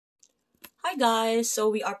Hi guys, so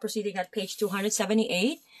we are proceeding at page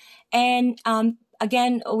 278, and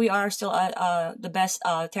again we are still at the best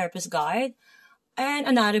therapist guide and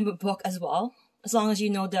anatomy book as well. As long as you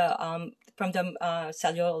know the from the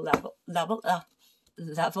cellular level.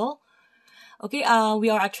 Okay, we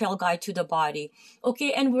are a trail guide to the body.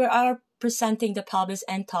 Okay, and we are presenting the pelvis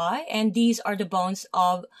and thigh, and these are the bones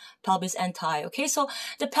of pelvis and thigh. Okay, so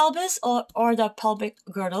the pelvis or the pelvic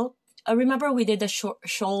girdle. Remember we did the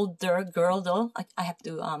shoulder girdle. I have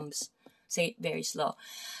to say it very slow.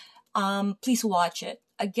 Please watch it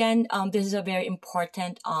again. This is a very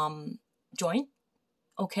important joint.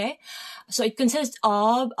 Okay, so it consists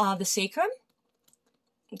of the sacrum.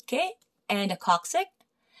 Okay, and the coccyx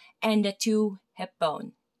and the two hip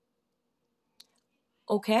bone.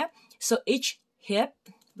 Okay, so each hip,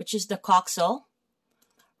 which is the coxal,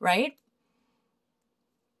 right?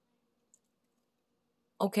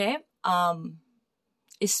 Okay,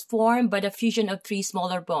 is formed by the fusion of three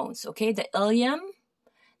smaller bones. Okay, the ilium,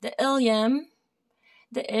 the ischium,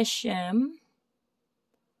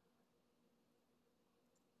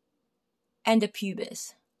 and the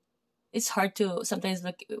pubis. It's hard to sometimes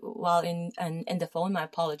look while in the phone. My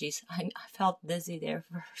apologies. I felt dizzy there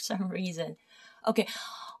for some reason. Okay,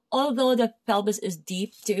 although the pelvis is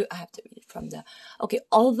deep to, I have to read it from the, okay,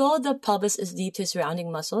 although the pelvis is deep to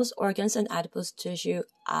surrounding muscles, organs, and adipose tissue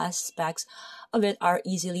aspects of it are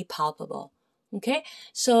easily palpable. Okay,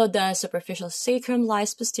 so the superficial sacrum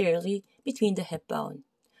lies posteriorly between the hip bone.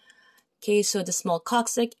 Okay, so the small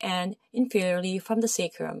coccyx and inferiorly from the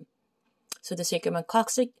sacrum. So the sacrum and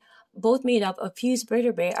coccyx, both made up of fused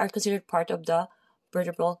vertebrae, are considered part of the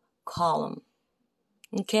vertebral column.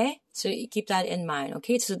 Okay, so you keep that in mind.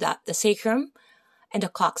 Okay, so that the sacrum and the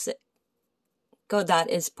coccyx, that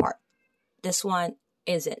is part. This one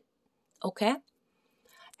isn't. Okay,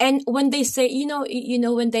 and when they say,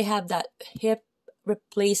 when they have that hip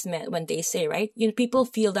replacement, when they say, right, people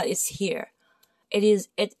feel that it's here. It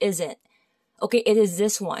isn't. Okay, it is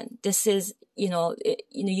this one. This is,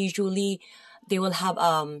 usually they will have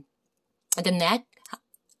the neck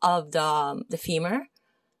of the femur.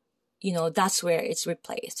 That's where it's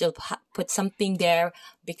replaced. They'll put something there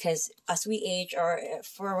because as we age or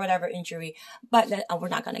for whatever injury, but we're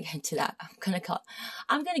not gonna get into that.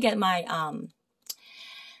 I'm gonna get my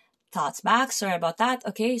thoughts back. Sorry about that.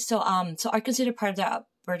 Okay, so are considered part of the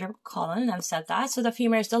vertebral column. I've said that. So the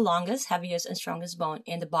femur is the longest, heaviest, and strongest bone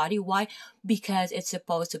in the body. Why? Because it's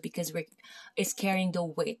it's carrying the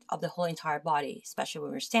weight of the whole entire body, especially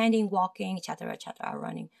when we're standing, walking, etc.,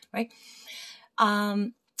 running, right?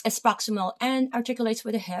 It's proximal and articulates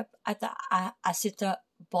with the hip at the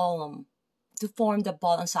acetabulum to form the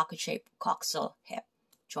ball and socket shaped coxal hip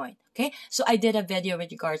joint. Okay, so I did a video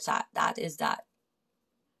with regards to that. Is that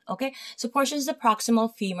okay? So portions of the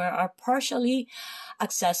proximal femur are partially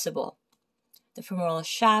accessible. The femoral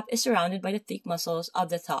shaft is surrounded by the thick muscles of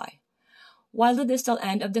the thigh, while the distal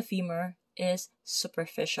end of the femur is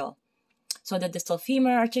superficial. So the distal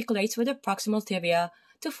femur articulates with the proximal tibia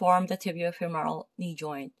to form the tibiofemoral knee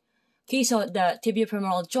joint. Okay, so the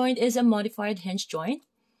tibiofemoral joint is a modified hinge joint,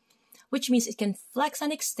 which means it can flex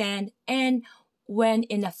and extend, and when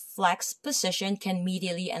in a flex position can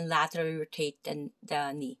medially and laterally rotate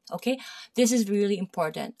the knee. Okay, this is really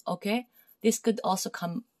important. Okay, this could also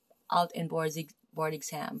come out in board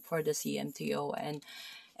exam for the CMTO and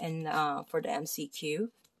for the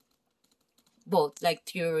MCQ, both like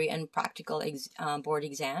theory and practical board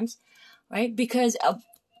exams, right? Because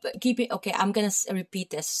okay, I'm gonna repeat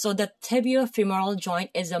this. So the tibiofemoral joint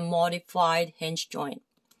is a modified hinge joint.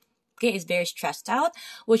 Okay, it's very stressed out,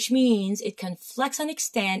 which means it can flex and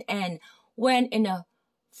extend, and when in a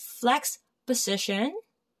flex position,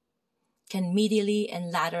 can medially and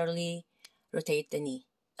laterally rotate the knee.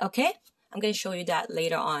 Okay, I'm going to show you that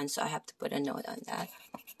later on, so I have to put a note on that.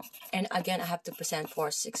 And again, I have to present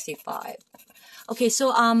 465. Okay, so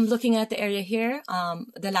looking at the area here,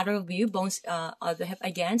 the lateral view, bones of the hip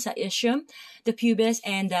again, so ischium, the pubis,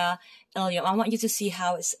 and the ilium. I want you to see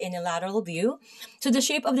how it's in a lateral view. So the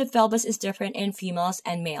shape of the pelvis is different in females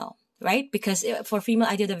and male, right? Because for female,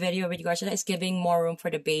 I did a video with regards to that. It's giving more room for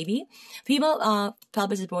the baby. Female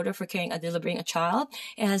pelvis is broader for carrying and delivering a child.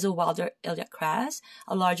 It has a wilder iliac crest,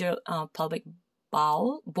 a larger pelvic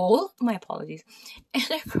bowl, my apologies,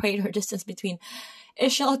 and a greater distance between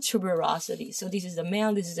ischial tuberosity. So this is the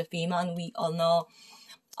male, this is the female, and we all know,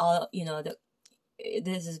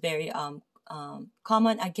 this is very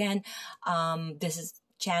common. Again, this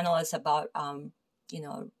channel is about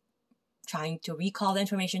trying to recall the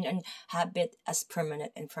information and have it as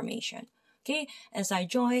permanent information. Okay, SI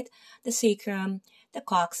joint, the sacrum, the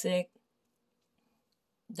coccyx,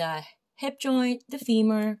 the hip joint, the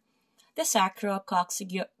femur, the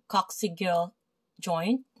sacrococcygeal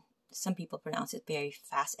joint. Some people pronounce it very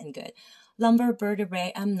fast and good. Lumbar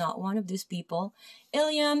vertebrae, I'm not one of those people.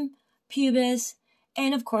 Ilium, pubis,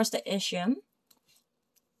 and of course the ischium,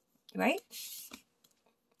 right?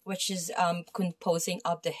 Which is composing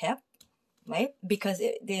of the hip, right? Because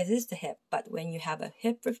this is the hip, but when you have a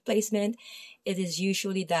hip replacement, it is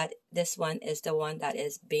usually that this one is the one that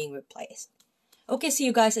is being replaced. Okay, see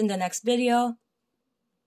you guys in the next video.